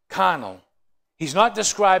carnal, he's not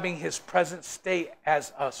describing his present state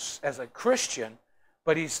as a Christian,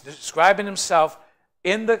 but he's describing himself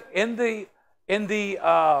in the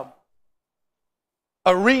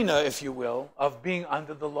arena, if you will, of being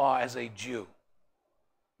under the law as a Jew.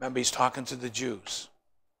 Remember, he's talking to the Jews.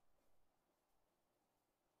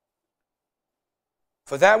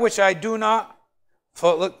 For that which I do not,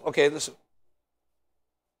 listen.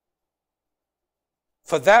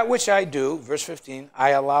 For that which I do, verse 15, I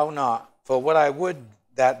allow not. For what I would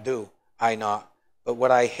that do, I not. But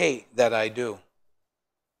what I hate, that I do.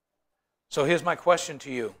 So here's my question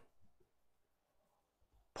to you.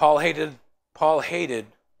 Paul hated,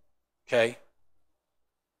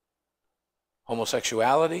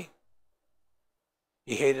 homosexuality.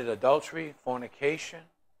 He hated adultery, fornication.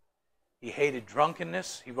 He hated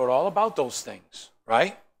drunkenness. He wrote all about those things,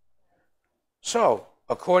 right? So,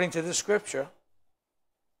 according to the scripture,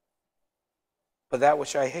 for that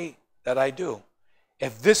which I hate, that I do.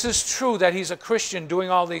 If this is true that he's a Christian doing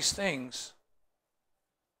all these things,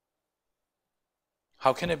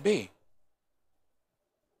 how can it be?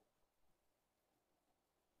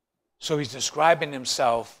 So he's describing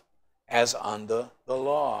himself as under the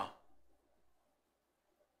law.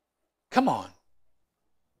 Come on.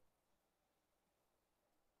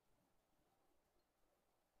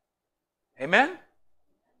 Amen?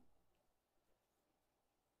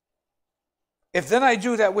 If then I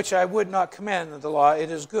do that which I would not command of the law, it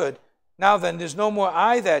is good. Now then, there's no more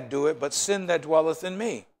I that do it, but sin that dwelleth in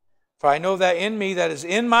me. For I know that in me, that is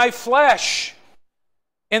in my flesh,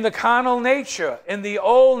 in the carnal nature, in the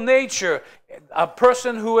old nature, a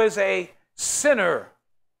person who is a sinner.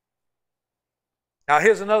 Now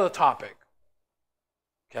here's another topic.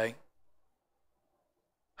 Okay?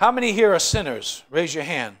 How many here are sinners? Raise your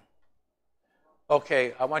hand.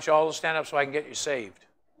 Okay, I want you all to stand up so I can get you saved.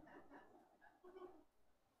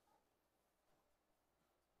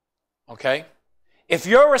 Okay? If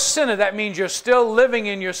you're a sinner, that means you're still living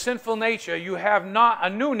in your sinful nature. You have not a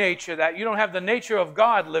new nature, that you don't have the nature of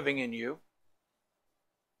God living in you.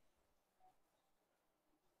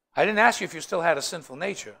 I didn't ask you if you still had a sinful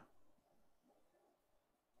nature.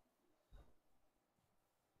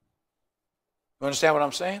 You understand what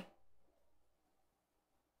I'm saying?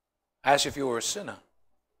 I asked you if you were a sinner.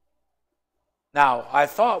 Now, I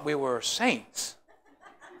thought we were saints.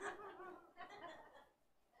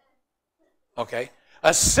 Okay?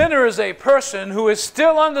 A sinner is a person who is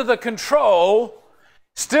still under the control,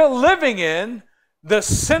 still living in the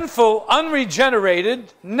sinful,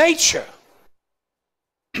 unregenerated nature.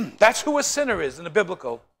 That's who a sinner is in the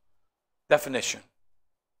biblical definition.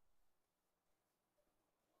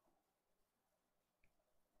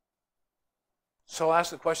 So I'll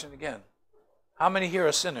ask the question again. How many here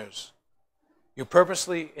are sinners? You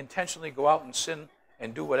purposely, intentionally go out and sin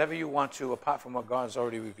and do whatever you want to apart from what God has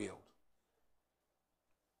already revealed.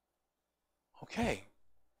 Okay.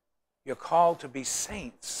 You're called to be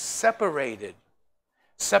saints, separated.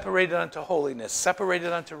 Separated unto holiness,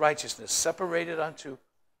 separated unto righteousness, separated unto...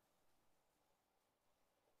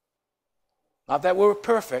 Not that we're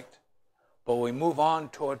perfect, but we move on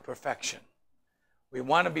toward perfection. We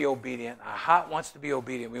want to be obedient. Our heart wants to be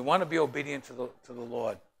obedient. We want to be obedient to the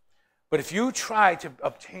Lord. But if you try to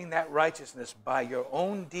obtain that righteousness by your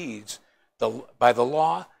own deeds, by the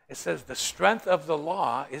law, it says the strength of the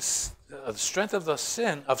law is, the strength of the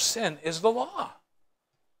sin is the law.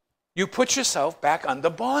 You put yourself back under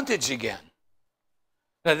bondage again.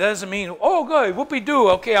 Now, that doesn't mean, oh, good, whoopee-doo,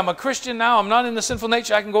 okay, I'm a Christian now, I'm not in the sinful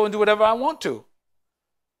nature, I can go and do whatever I want to.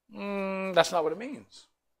 That's not what it means.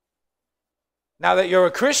 Now that you're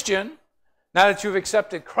a Christian, now that you've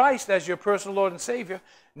accepted Christ as your personal Lord and Savior,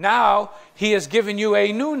 now He has given you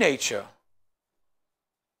a new nature.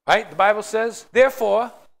 Right? The Bible says,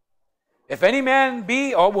 therefore, if any man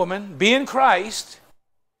be or woman be in Christ,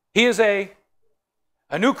 he is a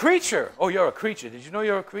new creature. Oh, you're a creature. Did you know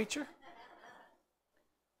you're a creature?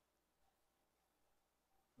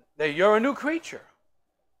 That you're a new creature.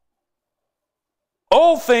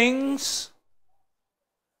 Old things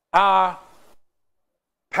are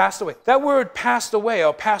passed away. That word passed away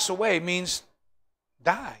or pass away means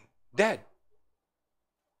die, dead.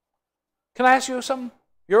 Can I ask you something?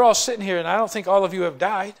 You're all sitting here and I don't think all of you have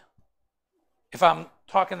died. If I'm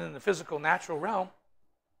talking in the physical, natural realm.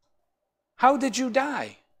 How did you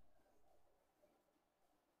die?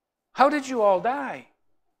 How did you all die?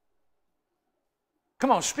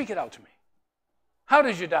 Come on, speak it out to me. How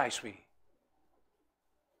did you die, sweetie?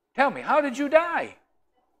 Tell me, how did you die?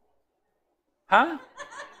 Huh?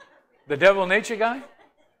 The devil nature guy?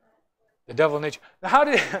 The devil nature. How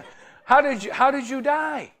did you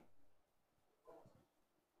die?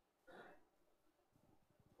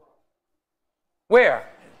 Where?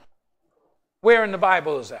 Where in the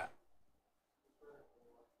Bible is that?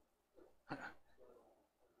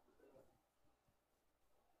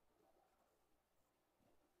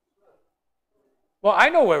 Well, I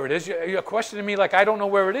know where it is. You're questioning me like I don't know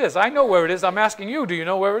where it is. I know where it is. I'm asking you, do you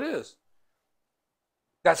know where it is?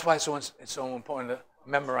 That's why it's so important to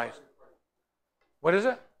memorize. What is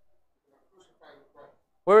it?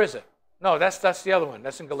 Where is it? No, that's the other one.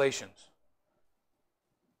 That's in Galatians.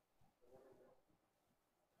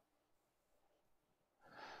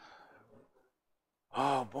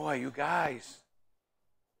 Oh, boy, you guys.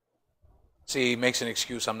 See, he makes an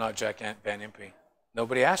excuse. I'm not Jack Van Impe.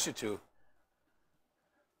 Nobody asked you to.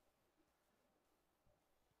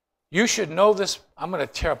 You should know this. I'm going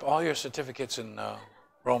to tear up all your certificates in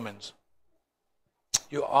Romans.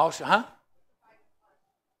 You also, huh?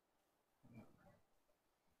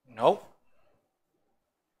 Nope.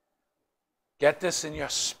 Get this in your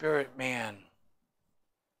spirit, man.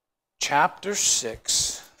 Chapter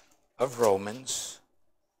 6 of Romans,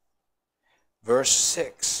 verse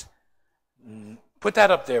 6. Put that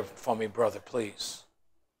up there for me, brother, please.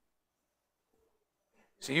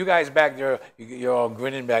 See, you guys back there, you're all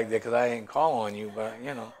grinning back there because I ain't calling on you, but,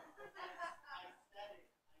 you know.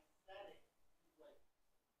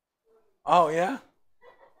 Oh, yeah?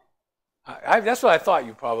 That's what I thought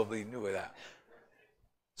you probably knew of that.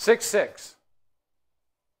 6:6.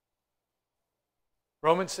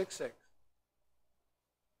 Romans 6:6.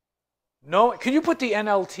 No, can you put the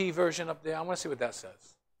NLT version up there? I want to see what that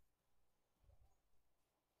says.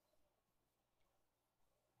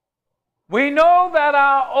 We know that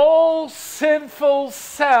our old sinful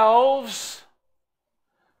selves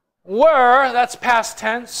were, that's past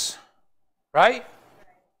tense, right?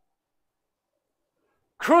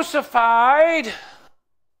 Crucified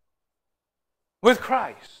with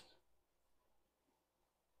Christ,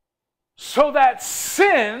 so that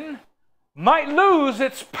sin might lose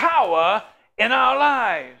its power in our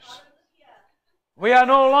lives. We are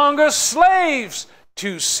no longer slaves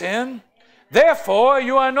to sin. Therefore,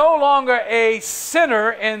 you are no longer a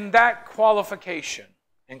sinner in that qualification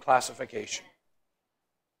and classification.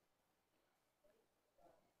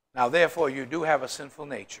 Now, therefore, you do have a sinful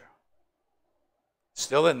nature.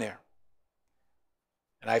 Still in there.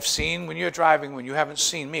 And I've seen when you're driving, when you haven't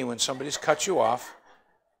seen me, when somebody's cut you off,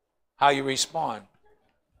 how you respond.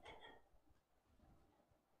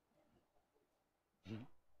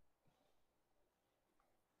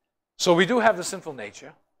 So we do have the sinful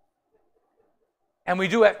nature. And we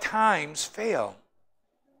do at times fail.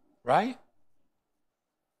 Right?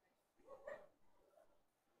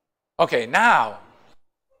 Okay, now,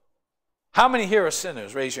 how many here are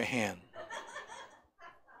sinners? Raise your hand.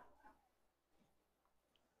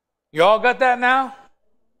 You all got that now?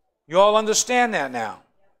 You all understand that now?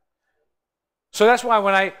 So that's why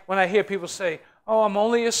when I hear people say, oh, I'm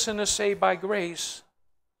only a sinner saved by grace,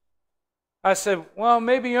 I said, well,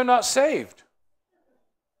 maybe you're not saved.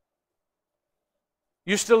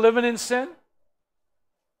 You still living in sin?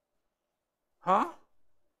 Huh?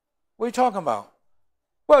 What are you talking about?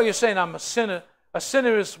 Well, you're saying I'm a sinner. A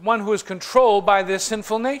sinner is one who is controlled by their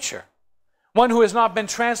sinful nature. One who has not been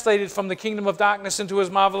translated from the kingdom of darkness into his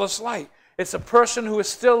marvelous light. It's a person who is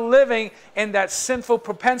still living in that sinful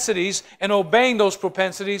propensities and obeying those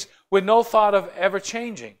propensities with no thought of ever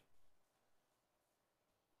changing.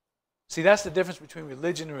 See, that's the difference between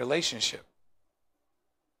religion and relationship.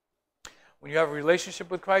 When you have a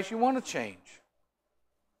relationship with Christ, you want to change.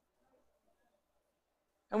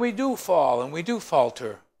 And we do fall and we do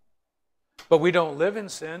falter. But we don't live in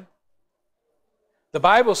sin. The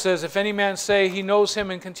Bible says, if any man say he knows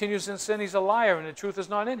him and continues in sin, he's a liar and the truth is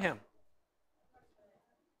not in him.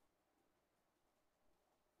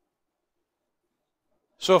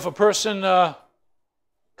 So if a person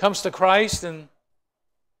comes to Christ and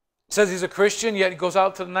says he's a Christian, yet he goes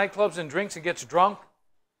out to the nightclubs and drinks and gets drunk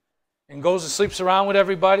and goes and sleeps around with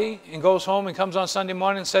everybody and goes home and comes on Sunday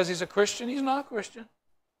morning and says he's a Christian, he's not a Christian.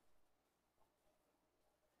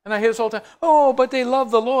 And I hear this all the time, oh, but they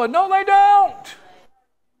love the Lord. No, they don't.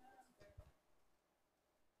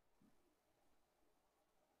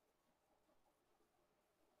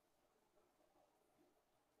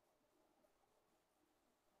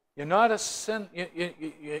 You're not a sin.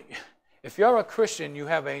 If you're a Christian, you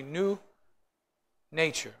have a new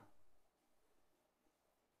nature.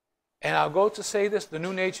 And I'll go to say this, the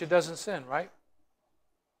new nature doesn't sin, right?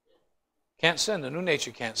 Can't sin. The new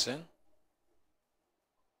nature can't sin.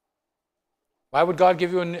 Why would God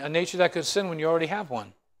give you a nature that could sin when you already have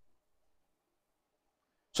one?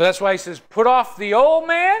 So that's why he says, put off the old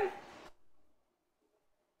man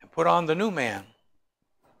and put on the new man.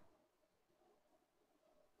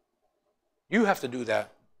 You have to do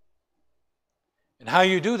that. And how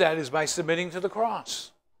you do that is by submitting to the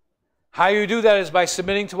cross. How you do that is by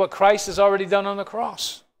submitting to what Christ has already done on the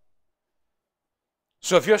cross.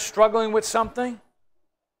 So if you're struggling with something,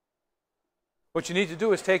 what you need to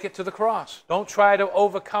do is take it to the cross. Don't try to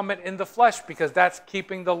overcome it in the flesh, because that's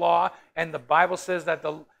keeping the law. And the Bible says that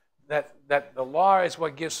the law is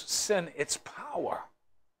what gives sin its power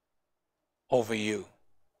over you.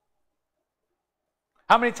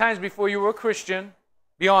 How many times before you were a Christian,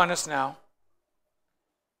 be honest now,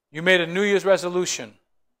 you made a New Year's resolution?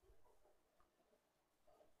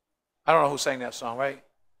 I don't know who sang that song, right?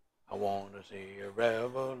 I want to see a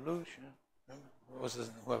revolution. What was this?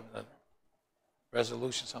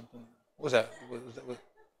 Resolution something. What was that?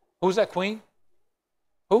 Who was that? Queen?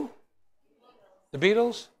 Who? The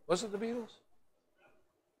Beatles? Was it the Beatles?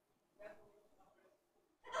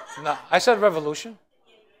 No, I said revolution.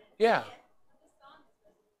 Yeah.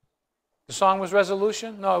 The song was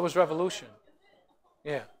Resolution? No, it was Revolution.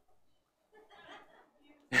 Yeah.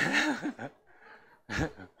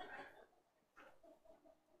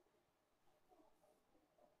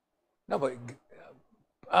 No, but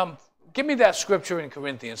give me that scripture in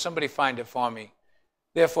Corinthians. Somebody find it for me.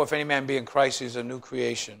 Therefore, if any man be in Christ, he is a new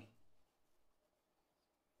creation.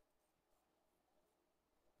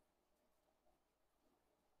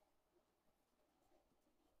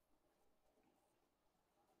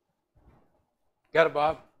 Got it,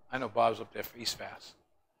 Bob? I know Bob's up there. He's fast.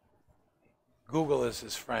 Google is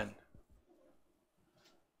his friend.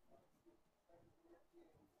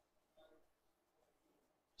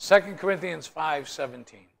 Second Corinthians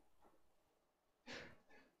 5:17.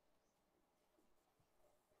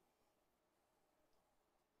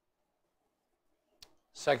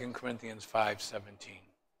 Second Corinthians 5:17.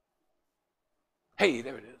 Hey,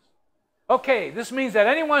 there it is. Okay, this means that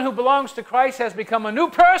anyone who belongs to Christ has become a new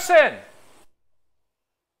person.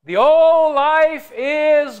 The old life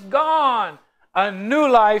is gone. A new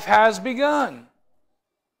life has begun.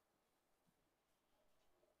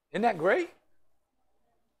 Isn't that great?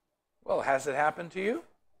 Well, has it happened to you?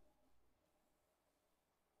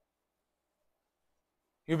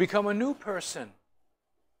 You become a new person.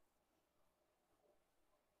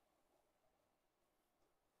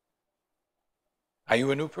 Are you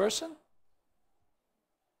a new person?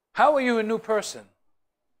 How are you a new person?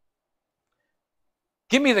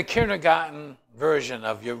 Give me the kindergarten version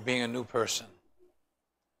of you being a new person.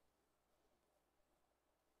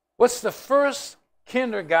 What's the first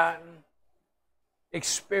kindergarten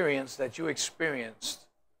experience that you experienced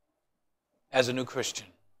as a new Christian?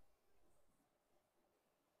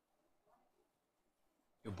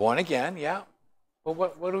 You're born again, yeah. But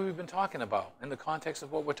what have we been talking about in the context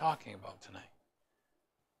of what we're talking about tonight?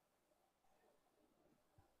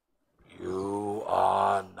 You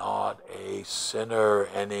are not a sinner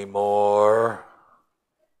anymore.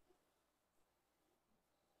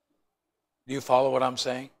 Do you follow what I'm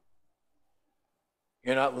saying?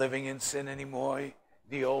 You're not living in sin anymore.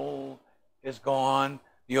 The old is gone.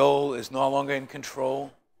 The old is no longer in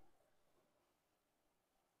control.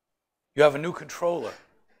 You have a new controller.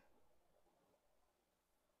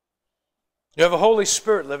 You have a Holy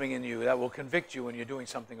Spirit living in you that will convict you when you're doing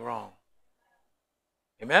something wrong.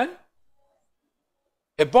 Amen?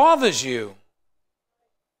 It bothers you.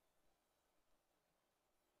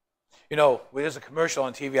 You know, there's a commercial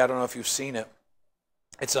on TV, I don't know if you've seen it.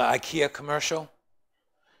 It's an IKEA commercial.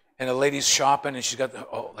 And the lady's shopping and she's got, I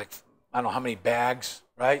don't know how many bags,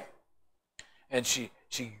 right? And she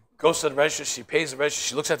goes to the register, she pays the register,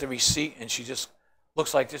 she looks at the receipt, and she just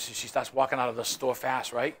looks like this, and she starts walking out of the store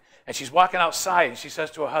fast, right? And she's walking outside, and she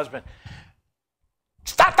says to her husband,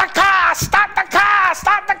 "Stop the car! Stop the car!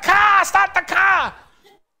 Stop the car! Stop the car!"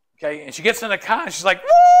 Okay, and she gets in the car, and she's like,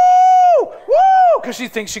 "Woo! Woo!" Because she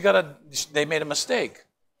thinks they made a mistake.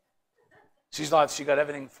 She got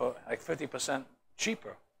everything for like 50%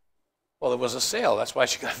 cheaper. Well, it was a sale. That's why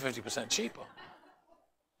she got 50% cheaper.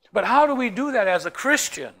 But how do we do that as a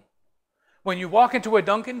Christian? When you walk into a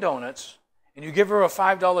Dunkin' Donuts and you give her a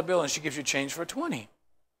 $5 bill and she gives you change for 20.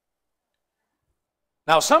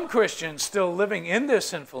 Now, some Christians still living in their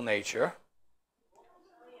sinful nature,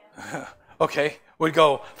 okay, would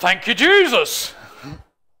go, "Thank you, Jesus.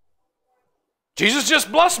 Jesus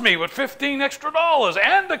just blessed me with $15 extra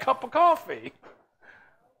and a cup of coffee."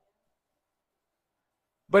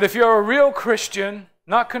 But if you're a real Christian,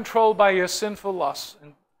 not controlled by your sinful lusts,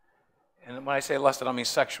 and when I say lust, I don't mean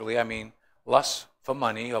sexually, I mean lust for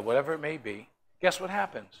money or whatever it may be, guess what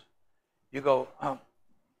happens? You go,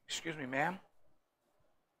 excuse me, ma'am,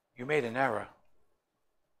 you made an error.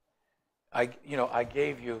 I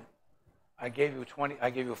gave you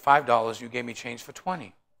 $5, you gave me change for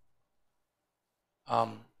 20.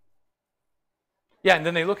 Yeah, and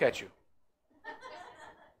then they look at you.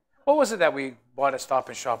 What was it that we bought at Stop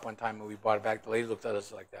and Shop one time and we bought it back? The lady looked at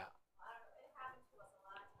us like that. It happens to us a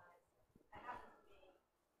lot of times. It happens to me,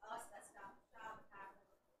 us at Stop and Shop. It happens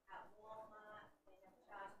at Walmart. They never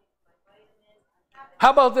charge me for my vitamins.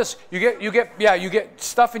 How about this? You get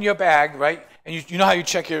stuff in your bag, right? And you know how you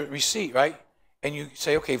check your receipt, right? And you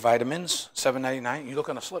say, okay, vitamins, $7.99. You look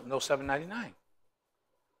on the slip, no $7.99.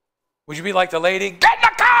 Would you be like the lady, get in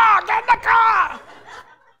the car, get in the car?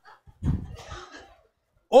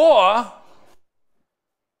 Or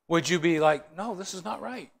would you be like, no, this is not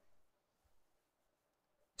right?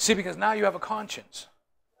 See, because now you have a conscience.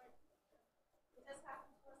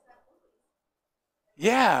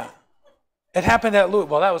 Yeah. It happened at Louis.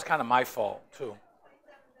 Well, that was kind of my fault, too.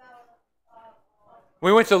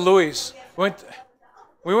 We went to Louis.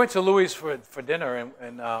 We went to Louis for dinner,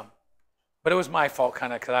 but it was my fault,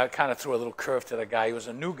 kind of, because I kind of threw a little curve to the guy. He was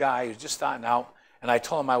a new guy. He was just starting out, and I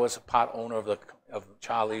told him I was a part owner of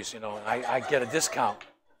Charlie's, and I get a discount.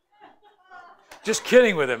 Just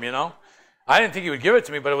kidding with him, I didn't think he would give it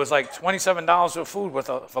to me, but it was like $27 for food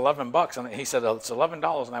for $11, and he said it's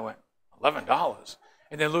 $11, and I went, $11?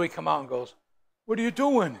 And then Louis come out and goes, what are you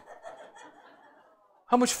doing?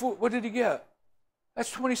 How much food? What did he get?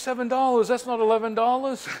 That's $27. That's not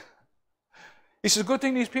 $11. He says, good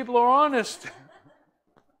thing these people are honest.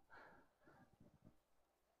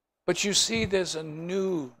 But you see, there's a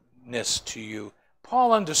newness to you.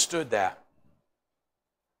 Paul understood that.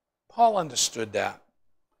 Paul understood that.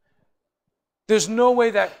 There's no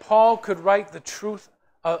way that Paul could write the truth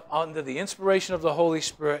under the inspiration of the Holy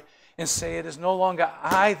Spirit and say, it is no longer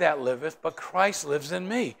I that liveth, but Christ lives in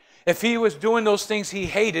me. If he was doing those things he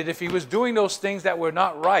hated, if he was doing those things that were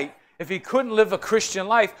not right, if he couldn't live a Christian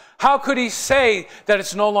life, how could he say that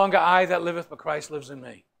it's no longer I that liveth, but Christ lives in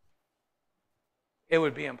me? It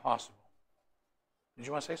would be impossible. Did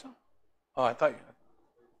you want to say something? Oh, I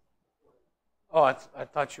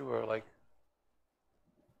thought you were like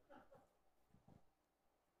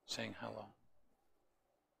saying hello.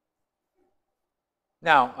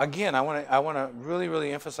 Now, again, I want to really,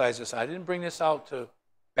 really emphasize this. I didn't bring this out to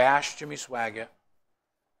bash Jimmy Swaggart.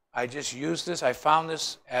 I just used this. I found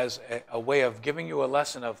this as a way of giving you a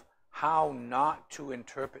lesson of how not to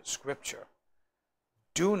interpret Scripture.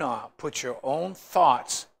 Do not put your own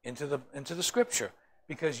thoughts into the Scripture,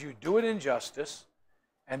 because you do it injustice,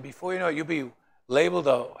 and before you know it, you'll be labeled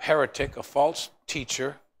a heretic, a false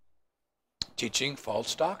teacher, teaching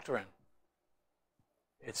false doctrine.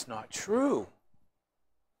 It's not true.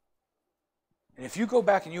 And if you go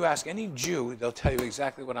back and you ask any Jew, they'll tell you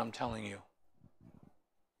exactly what I'm telling you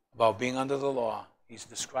about being under the law. He's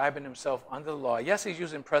describing himself under the law. Yes, he's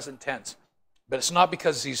using present tense, but it's not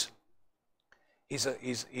because he's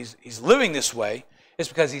living this way. It's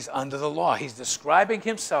because he's under the law. He's describing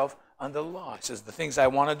himself under the law. He says, the things I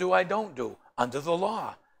want to do, I don't do. Under the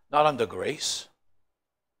law, not under grace.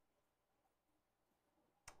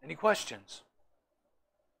 Any questions?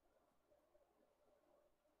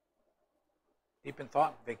 Deep in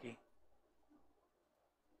thought, Vicki.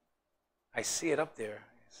 I see it up there.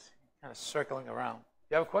 It's kind of circling around.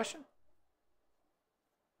 You have a question?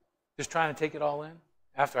 Just trying to take it all in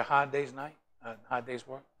after a hard day's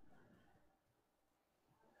work?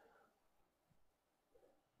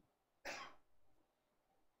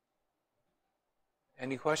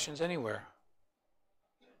 Any questions anywhere?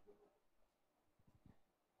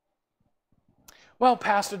 Well,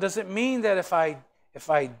 Pastor, does it mean that if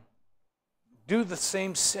I do the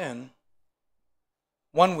same sin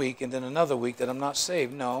one week and then another week that I'm not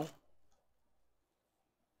saved? No.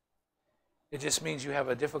 It just means you have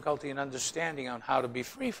a difficulty in understanding on how to be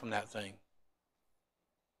free from that thing.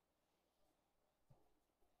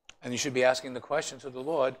 And you should be asking the question to the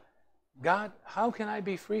Lord, God, how can I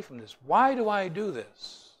be free from this? Why do I do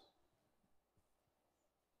this?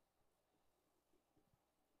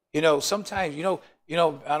 Sometimes, I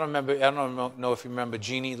don't know if you remember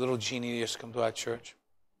Jeannie, little Jeannie used to come to our church.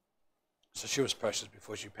 So she was precious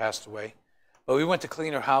before she passed away. But we went to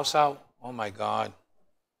clean her house out. Oh my God.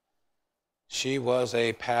 She was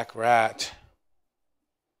a pack rat.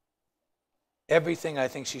 Everything I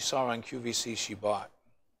think she saw on QVC, she bought.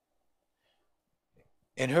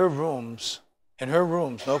 In her rooms In her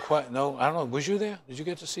rooms, no, I don't know, was you there? Did you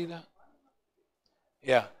get to see that?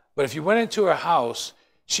 Yeah, but if you went into her house,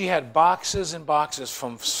 she had boxes and boxes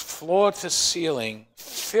from floor to ceiling,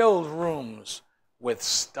 filled rooms with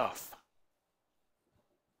stuff.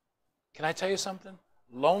 Can I tell you something?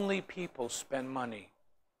 Lonely people spend money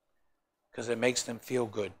because it makes them feel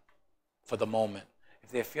good for the moment. If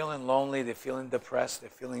they're feeling lonely, they're feeling depressed, they're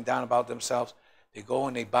feeling down about themselves, they go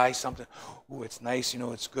and they buy something. Ooh, it's nice,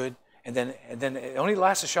 it's good. And then it only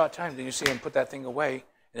lasts a short time. Then you see them put that thing away,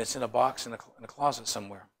 and it's in a box in a closet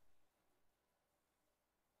somewhere.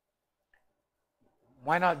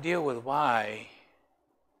 Why not deal with why?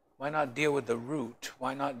 Why not deal with the root?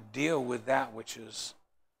 Why not deal with that which is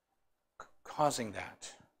causing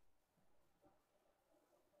that?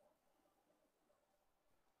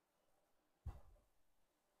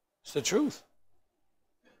 It's the truth.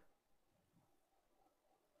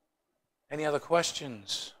 Any other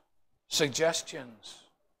questions? Suggestions?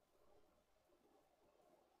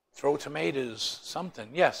 Throw tomatoes, something.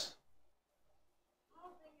 Yes?